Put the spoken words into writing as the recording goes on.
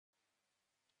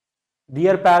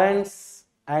Dear parents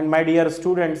and my dear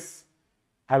students,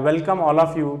 I welcome all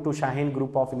of you to Shaheen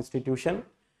Group of Institution.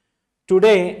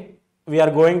 Today, we are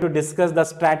going to discuss the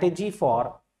strategy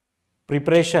for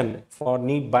preparation for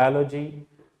NEET Biology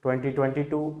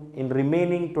 2022 in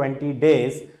remaining 20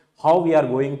 days, how we are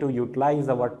going to utilize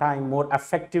our time more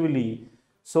effectively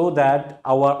so that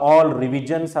our all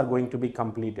revisions are going to be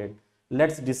completed.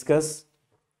 Let's discuss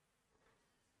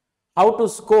how to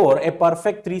score a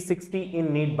perfect 360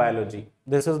 in NEET Biology.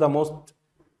 This is the most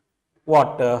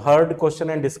heard question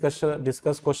and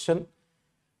discussed question.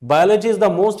 Biology is the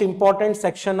most important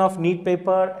section of NEET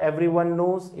paper. Everyone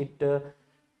knows it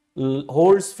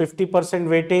holds 50%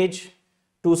 weightage.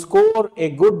 To score a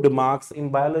good marks in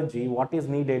biology, what is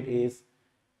needed is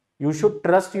you should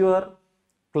trust your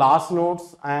class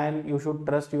notes and you should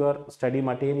trust your study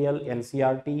material,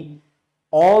 NCERT.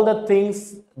 All the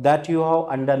things that you have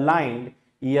underlined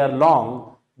year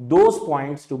long, those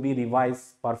points to be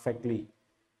revised perfectly.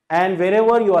 And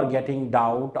wherever you are getting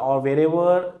doubt or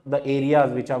wherever the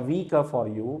areas which are weaker for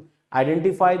you,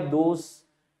 identify those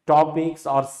topics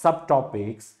or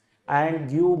subtopics and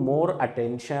give more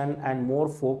attention and more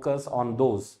focus on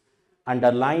those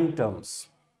underlying terms.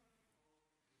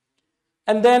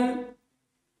 And then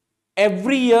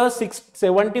every year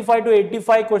 75 to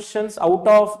 85 questions out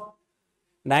of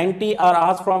 90 are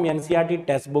asked from NCERT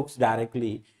textbooks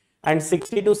directly, and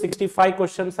 60 to 65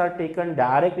 questions are taken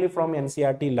directly from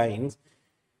NCERT lines,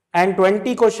 and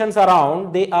 20 questions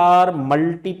around, they are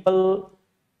multiple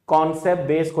concept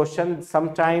based questions.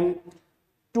 Sometimes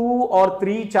 2 or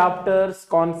 3 chapters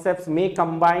concepts may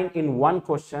combine in one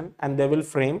question and they will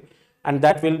frame, and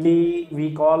that will be,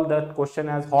 we call that question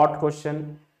as hot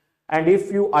question. And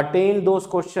if you attain those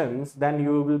questions, then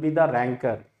you will be the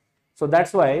ranker. So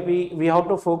that's why we have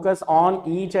to focus on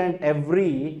each and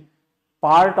every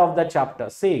part of the chapter.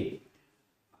 See,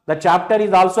 the chapter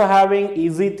is also having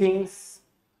easy things,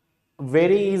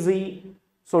 very easy.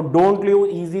 So don't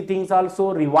leave easy things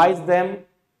also, revise them.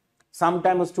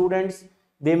 Sometimes students,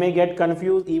 they may get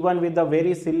confused even with the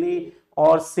very silly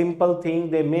or simple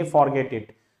thing, they may forget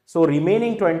it. So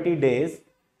remaining 20 days,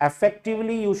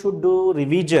 effectively you should do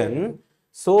revision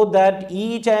so that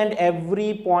each and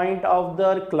every point of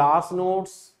the class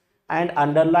notes and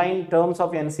underlying terms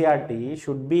of NCERT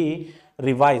should be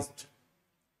revised.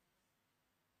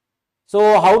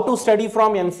 So how to study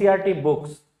from NCERT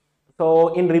books? So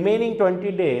in remaining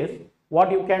 20 days,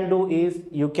 what you can do is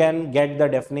you can get the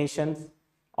definitions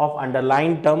of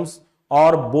underlying terms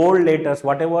or bold letters,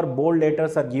 whatever bold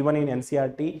letters are given in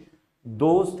NCERT,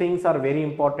 those things are very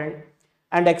important,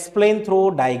 and explain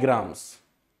through diagrams.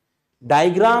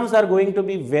 Diagrams are going to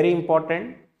be very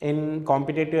important in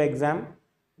competitive exam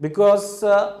because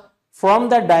from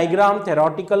the diagram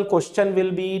theoretical question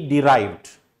will be derived.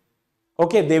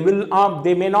 Okay,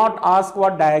 they may not ask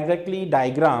what directly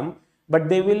diagram, but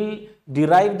they will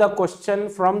derive the question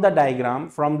from the diagram,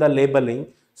 from the labeling.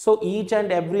 So each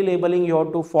and every labeling you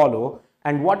have to follow,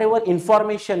 and whatever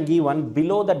information given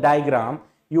below the diagram,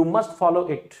 you must follow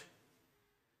it.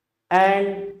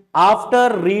 And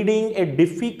after reading a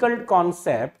difficult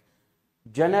concept,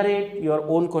 generate your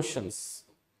own questions.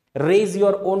 Raise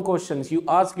your own questions. You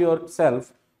ask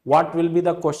yourself, what will be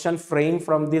the question frame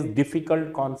from this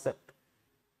difficult concept?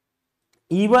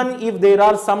 Even if there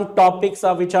are some topics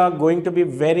which are going to be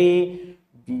very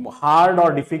hard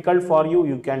or difficult for you,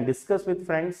 you can discuss with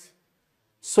friends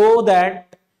so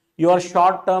that your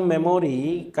short-term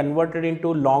memory converted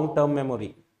into long-term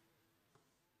memory.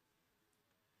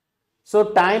 So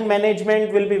time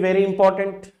management will be very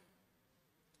important.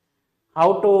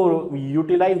 How to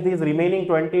utilize these remaining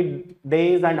 20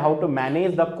 days and how to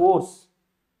manage the course.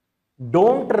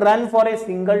 Don't run for a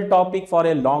single topic for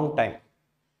a long time.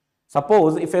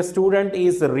 Suppose if a student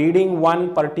is reading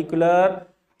one particular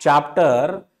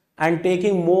chapter and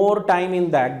taking more time in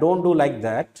that, don't do like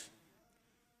that.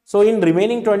 So in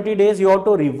remaining 20 days, you have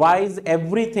to revise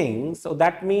everything. So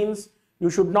that means you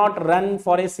should not run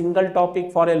for a single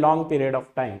topic for a long period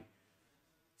of time.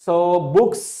 So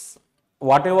books,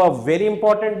 whatever very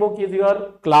important book is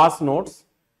your class notes.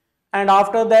 And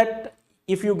after that,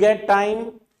 if you get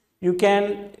time, you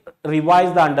can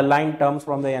revise the underlying terms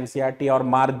from the NCERT or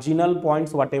marginal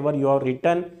points, whatever you have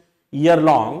written year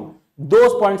long,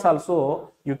 those points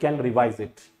also you can revise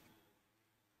it.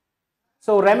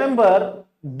 So remember,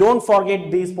 don't forget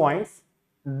these points.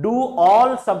 Do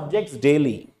all subjects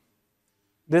daily.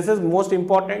 This is most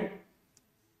important.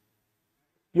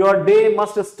 Your day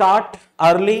must start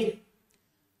early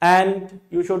and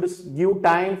you should give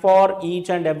time for each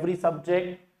and every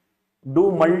subject.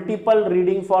 Do multiple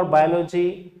reading for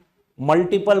biology,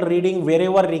 multiple reading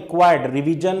wherever required.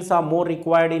 Revisions are more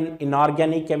required in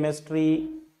inorganic chemistry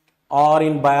or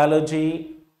in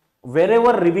biology.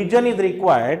 Wherever revision is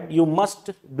required, you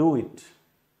must do it.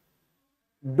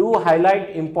 Do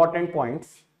highlight important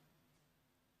points,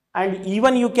 and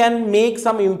even you can make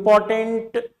some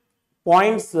important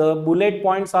points, bullet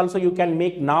points also you can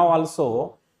make now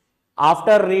also.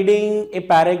 After reading a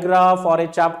paragraph or a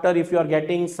chapter, if you are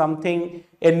getting something,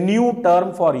 a new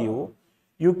term for you,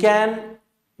 you can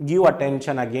give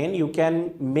attention again, you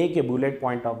can make a bullet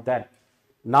point of that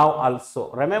now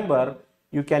also. Remember,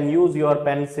 you can use your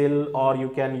pencil or you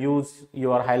can use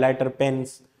your highlighter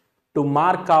pens to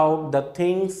mark out the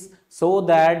things, so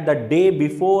that the day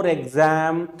before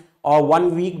exam or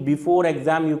 1 week before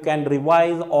exam you can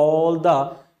revise all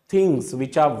the things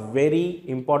which are very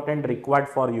important required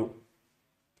for you.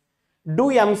 Do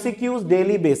MCQs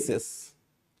daily basis.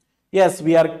 Yes,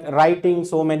 we are writing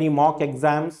so many mock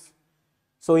exams.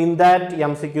 So in that,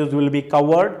 MCQs will be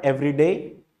covered every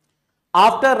day.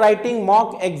 After writing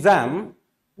mock exam,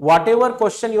 whatever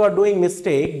question you are doing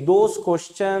mistake, those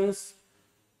questions,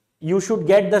 you should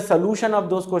get the solution of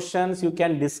those questions. You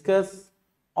can discuss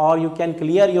or you can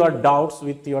clear your doubts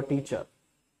with your teacher.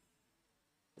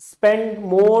 Spend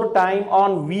more time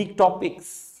on weak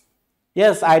topics.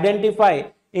 Yes, identify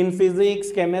in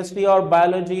physics, chemistry or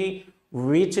biology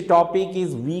which topic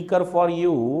is weaker for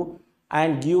you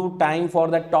and give time for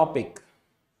that topic.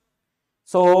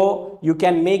 So you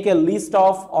can make a list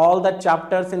of all the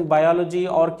chapters in biology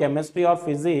or chemistry or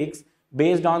physics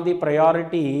based on the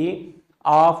priority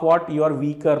of what your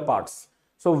weaker parts.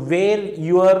 So where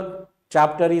your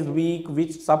chapter is weak,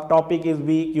 which subtopic is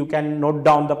weak, you can note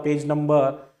down the page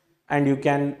number and you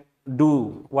can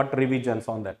do what revisions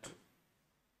on that.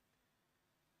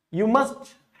 You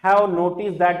must have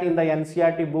noticed that in the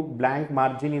NCERT book blank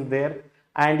margin is there,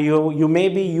 and you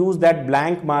maybe use that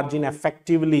blank margin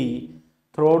effectively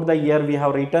throughout the year. We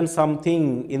have written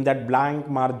something in that blank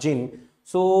margin,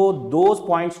 so those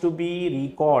points to be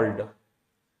recalled.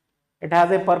 It has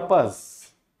a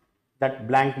purpose, that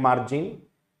blank margin.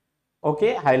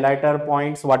 Okay, highlighter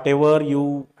points, whatever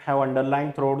you have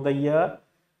underlined throughout the year,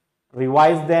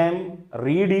 revise them,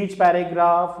 read each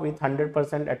paragraph with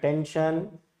 100%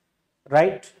 attention,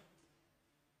 right?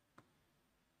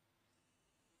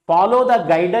 Follow the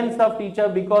guidance of teacher,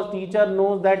 because teacher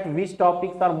knows that which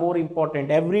topics are more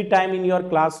important. Every time in your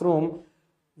classroom,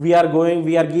 we are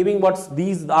giving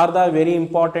these are the very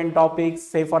important topics.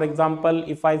 Say for example,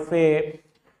 if I say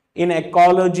in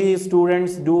ecology,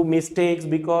 students do mistakes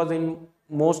because in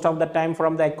most of the time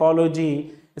from the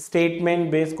ecology,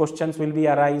 statement based questions will be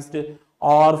arised,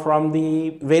 or from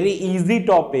the very easy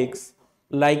topics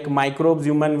like microbes,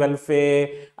 human welfare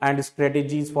and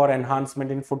strategies for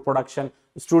enhancement in food production.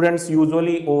 Students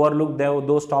usually overlook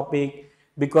those topics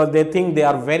because they think they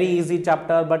are very easy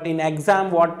chapter, but in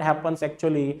exam what happens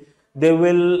actually, they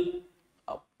will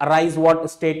arise what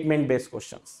statement based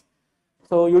questions.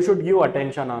 So you should give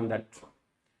attention on that.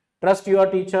 Trust your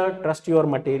teacher, trust your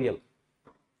material.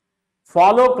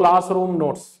 Follow classroom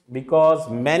notes, because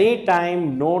many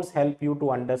times notes help you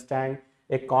to understand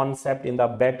a concept in the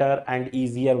better and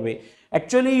easier way.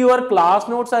 Actually, your class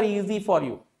notes are easy for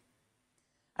you.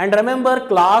 And remember,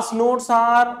 class notes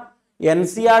are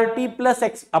NCERT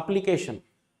plus application.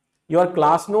 Your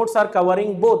class notes are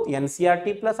covering both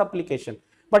NCERT plus application.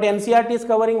 But NCERT is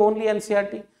covering only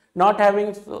NCERT, not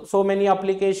having so many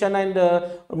application, and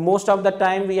most of the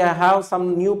time we have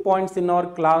some new points in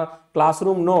our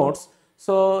classroom notes.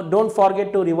 So don't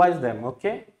forget to revise them,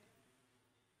 okay?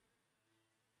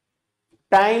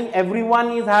 Time,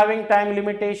 everyone is having time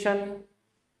limitation.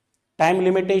 Time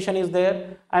limitation is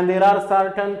there, and there are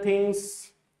certain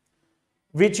things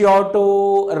which you have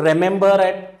to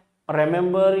remember.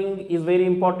 Remembering is very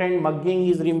important. Mugging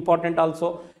is important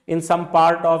also. In some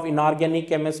part of inorganic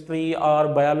chemistry or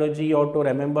biology, you have to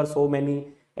remember so many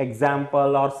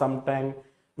example or sometime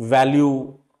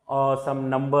value or some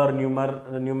number,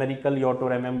 numerical you have to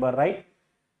remember, right?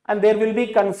 And there will be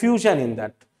confusion in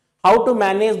that. How to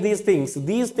manage these things?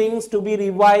 These things to be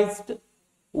revised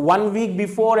 1 week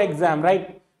before exam,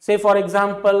 right? Say for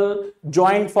example,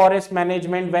 joint forest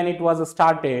management, when it was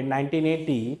started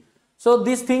 1980. So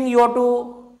this thing you have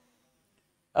to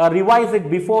revise it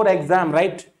before exam,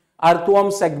 right?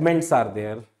 Earthworm segments are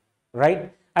there,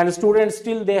 right? And students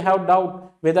still they have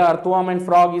doubt whether earthworm and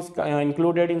frog is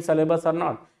included in syllabus or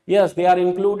not. Yes, they are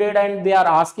included, and they are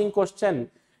asking question.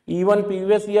 Even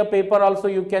previous year paper also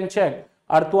you can check.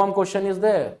 Earthworm question is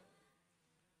there.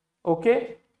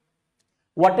 Okay.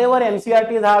 Whatever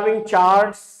NCERT is having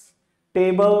charts,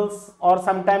 tables or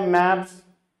sometime maps,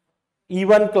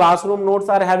 Even classroom notes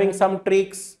are having some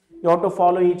tricks. You have to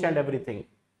follow each and everything.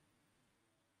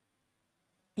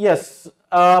 Yes,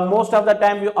 most of the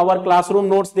time our classroom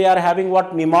notes, they are having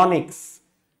what mnemonics.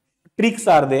 Tricks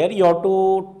are there. You have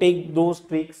to take those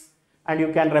tricks and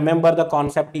you can remember the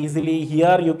concept easily.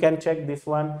 Here you can check this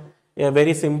one. A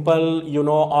very simple,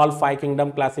 all five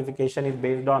kingdom classification is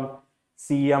based on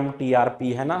CM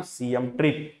TRP, hai na? CM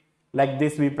trip. Like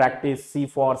this we practice C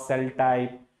for cell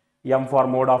type, M for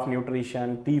mode of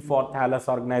nutrition, T for thallus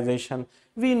organization.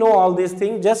 We know all these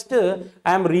things. Just I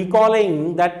am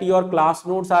recalling that your class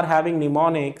notes are having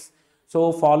mnemonics.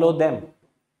 So follow them.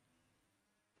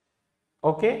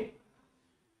 Okay.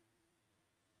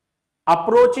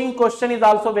 Approaching question is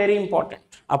also very important.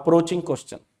 Approaching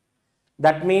question.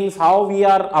 That means how we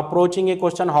are approaching a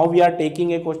question, how we are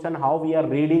taking a question, how we are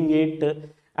reading it,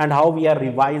 and how we are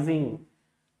revising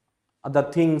the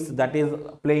things. That is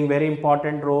playing very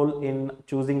important role in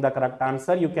choosing the correct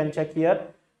answer. You can check here,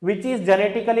 which is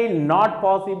genetically not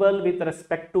possible with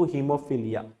respect to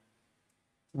hemophilia.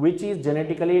 Which is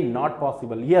genetically not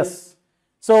possible. Yes.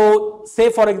 So say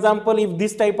for example, if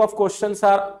this type of questions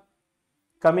are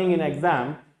coming in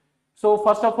exam, so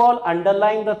first of all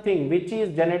underline the thing which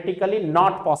is genetically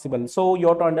not possible. So you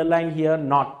have to underline here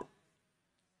not.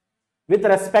 With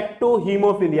respect to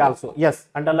hemophilia also, yes,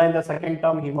 underline the second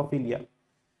term hemophilia.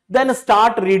 Then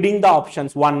start reading the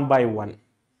options one by one,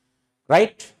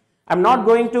 right? I'm not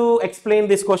going to explain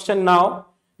this question now.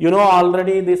 You know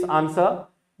already this answer,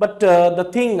 but the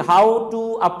thing how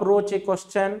to approach a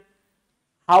question,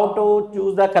 how to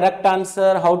choose the correct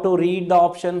answer, how to read the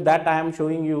option, that I am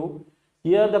showing you.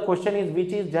 Here the question is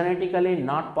which is genetically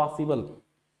not possible.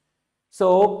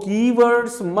 So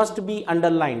keywords must be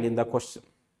underlined in the question.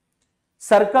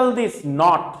 Circle this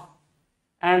not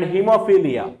and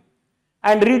hemophilia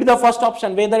and read the first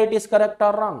option whether it is correct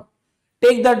or wrong.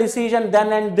 Take the decision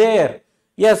then and there.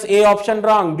 Yes, A option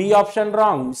wrong, B option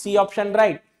wrong, C option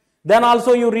right. Then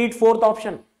also you read fourth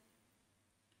option.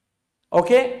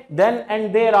 Okay, then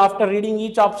and there after reading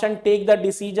each option, take the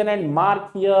decision and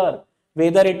mark here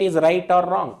whether it is right or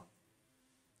wrong.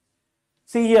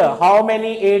 See here, how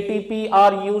many ATP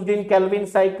are used in Kelvin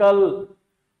cycle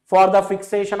for the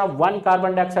fixation of one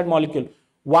carbon dioxide molecule?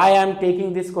 Why I am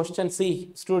taking this question?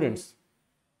 See, students,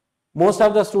 most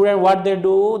of the students, what they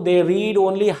do, they read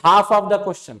only half of the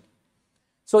question.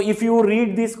 So if you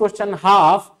read this question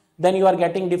half, then you are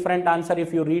getting different answer.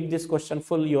 If you read this question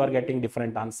full, you are getting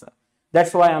different answer.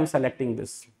 That's why I am selecting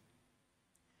this.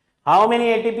 How many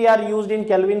ATP are used in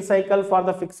Kelvin cycle for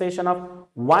the fixation of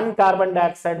one carbon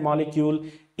dioxide molecule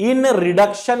in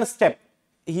reduction step?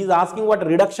 He is asking what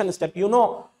reduction step. You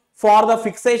know, for the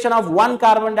fixation of one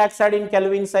carbon dioxide in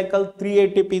Kelvin cycle, 3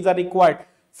 ATPs are required.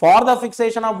 For the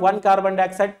fixation of one carbon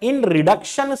dioxide in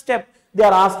reduction step, they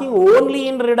are asking only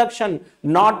in reduction,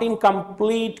 not in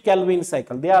complete Kelvin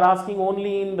cycle. They are asking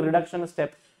only in reduction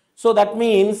step. So that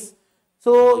means,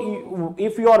 so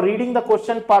if you are reading the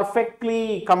question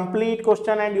perfectly, complete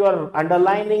question, and you are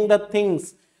underlining the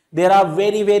things, there are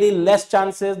very, very less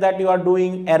chances that you are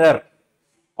doing error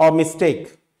or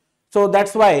mistake. So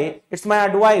that's why it's my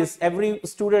advice, every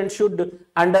student should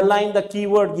underline the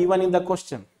keyword given in the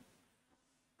question.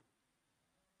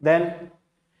 Then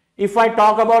if I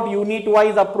talk about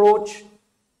unit-wise approach,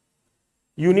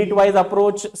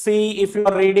 see if you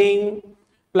are reading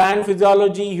plant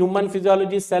physiology, human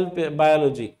physiology, cell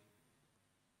biology.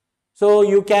 So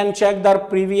you can check the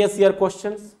previous year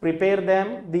questions, prepare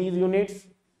them, these units,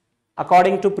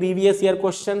 according to previous year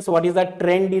questions, what is the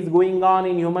trend is going on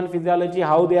in human physiology,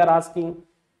 how they are asking.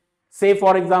 Say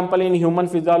for example, in human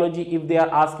physiology, if they are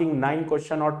asking 9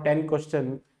 question or 10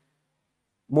 question,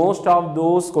 most of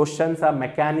those questions are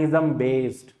mechanism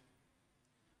based.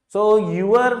 So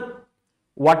your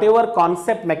whatever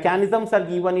concept mechanisms are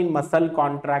given in muscle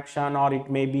contraction, or it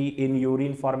may be in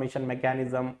urine formation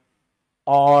mechanism,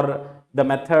 or the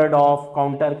method of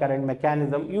counter current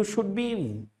mechanism, you should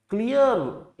be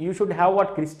clear. You should have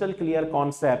what crystal clear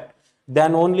concept.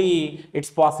 Then only it's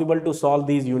possible to solve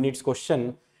these units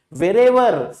question.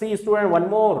 Wherever, see student, one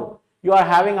more, you are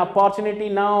having opportunity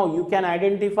now, you can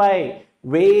identify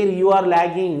where you are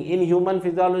lagging in human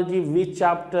physiology, which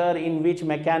chapter, in which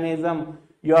mechanism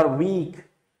you are weak.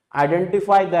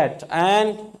 Identify that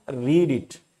and read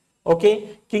it.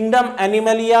 Okay, kingdom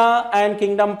Animalia and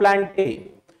kingdom Plantae,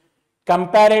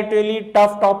 comparatively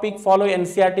tough topic. Follow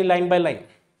NCERT line by line.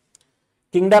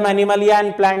 Kingdom Animalia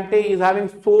and Plantae is having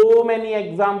so many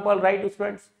examples, right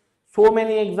students? So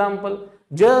many examples.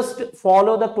 Just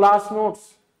follow the class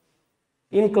notes.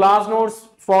 In class notes,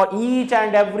 for each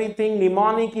and everything,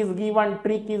 mnemonic is given,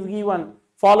 trick is given.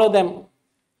 Follow them.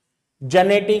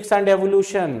 Genetics and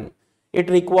evolution, it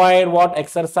require what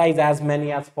exercise as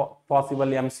many as possible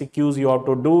MCQs you have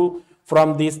to do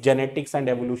from this genetics and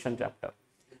evolution chapter.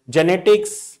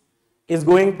 Genetics is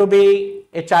going to be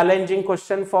a challenging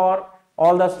question for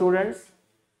all the students.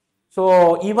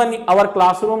 So even our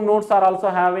classroom notes are also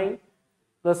having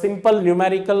the simple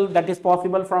numerical that is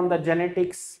possible from the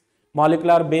genetics,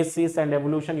 molecular basis and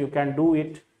evolution. You can do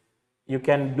it. You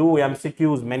can do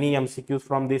MCQs, many MCQs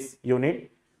from this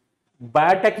unit.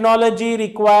 Biotechnology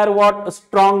require what?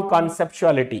 Strong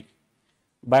conceptuality.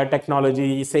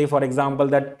 Biotechnology, say for example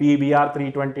that PBR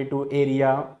 322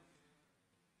 area,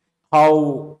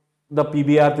 how the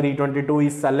PBR 322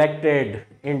 is selected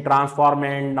in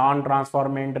transformant,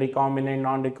 non-transformant, recombinant,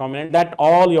 non-recombinant, that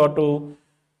all you have to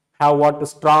have what?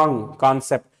 Strong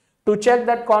concept. To check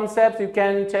that concepts, you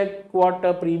can check what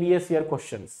previous year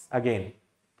questions again.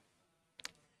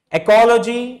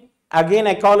 Ecology, again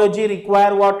ecology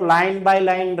require what? Line by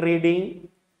line reading.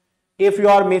 If you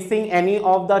are missing any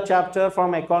of the chapter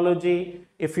from ecology,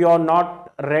 if you are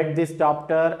not read this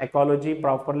chapter ecology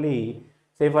properly,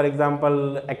 say for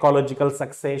example ecological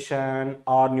succession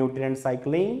or nutrient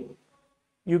cycling,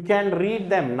 you can read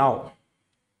them now.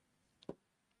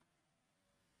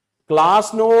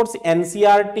 Class notes,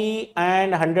 NCERT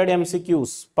and 100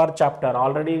 MCQs per chapter,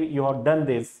 already you have done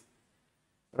this,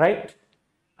 right?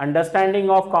 Understanding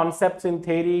of concepts in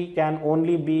theory can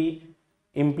only be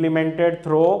implemented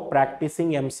through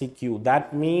practicing MCQ.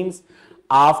 That means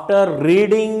after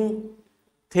reading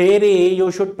theory,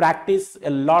 you should practice a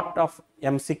lot of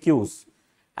MCQs.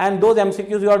 And those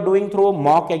MCQs you are doing through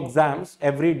mock exams.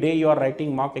 Every day you are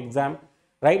writing mock exam,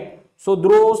 right? So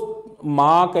those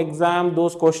mock exam,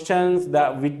 those questions,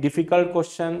 with difficult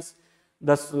questions,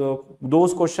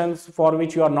 those questions for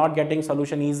which you are not getting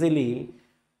solution easily,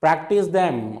 practice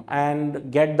them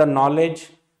and get the knowledge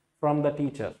from the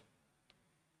teacher.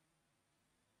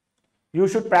 You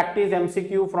should practice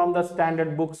MCQ from the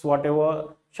standard books, whatever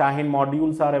Shaheen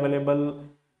modules are available,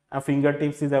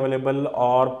 fingertips is available,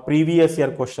 or previous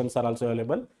year questions are also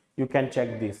available. You can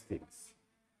check these things.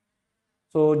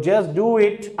 So just do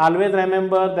it. Always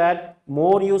remember that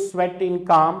more you sweat in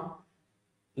calm,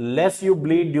 less you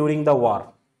bleed during the war.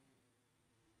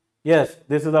 Yes,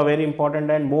 this is a very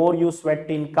important, and more you sweat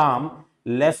in calm,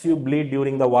 less you bleed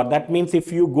during the war. That means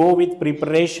if you go with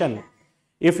preparation,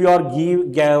 if you are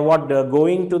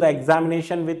going to the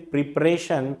examination with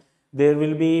preparation, there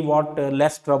will be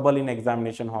less trouble in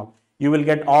examination hall. You will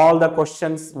get all the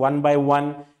questions one by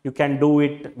one. You can do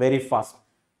it very fast.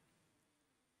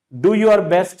 Do your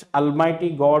best. Almighty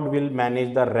God will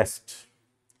manage the rest.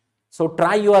 So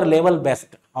try your level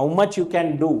best. How much you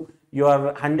can do,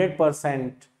 your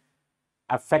 100%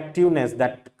 effectiveness,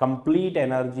 that complete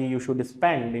energy you should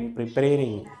spend in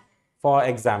preparing for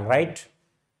exam, right?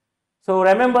 So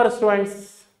remember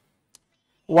students,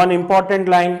 one important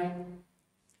line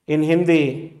in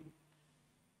Hindi,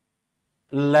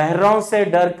 लहरों से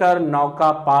डरकर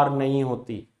नौका पार नहीं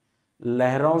होती,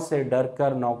 लहरों से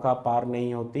डरकर नौका पार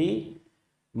नहीं होती,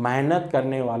 मेहनत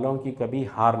करने वालों की कभी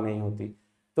हार नहीं होती.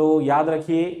 तो याद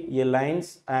रखिए ये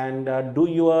lines and do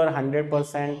your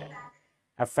 100%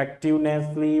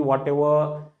 effectively,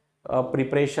 whatever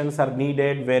preparations are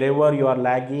needed. Wherever you are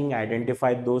lagging,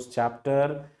 identify those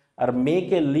chapter or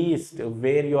make a list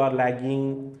where you are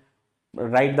lagging.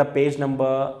 Write the page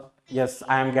number. Yes,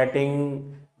 I am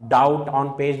getting doubt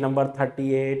on page number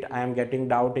 38. I am getting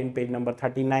doubt in page number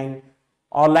 39.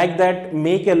 Or like that,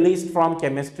 make a list from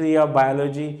chemistry or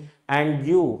biology and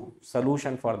give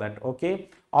solution for that. Okay.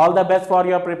 All the best for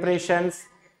your preparations.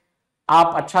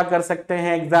 आप अच्छा कर सकते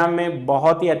हैं exam में,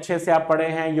 बहुत ही अच्छे से आप पढ़े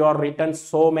हैं. You are written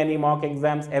so many mock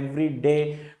exams every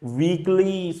day,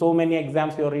 weekly so many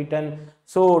exams you are written.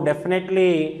 So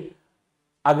definitely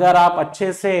अगर आप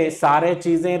अच्छे से सारे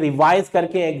चीजें रिवाइज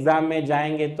करके एग्जाम में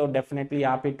जाएंगे तो डेफिनेटली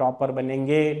आप ही टॉपर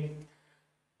बनेंगे,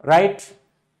 राइट?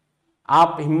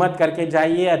 आप हिम्मत करके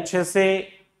जाइए अच्छे से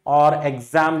और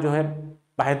एग्जाम जो है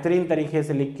बेहतरीन तरीके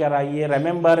से लिख कर आइए.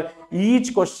 Remember,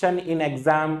 each question in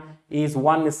exam is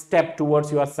one step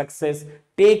towards your success.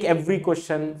 Take every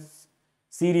question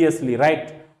seriously,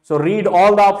 right? So read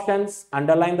all the options,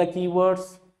 underline the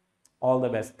keywords. All the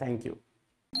best. Thank you.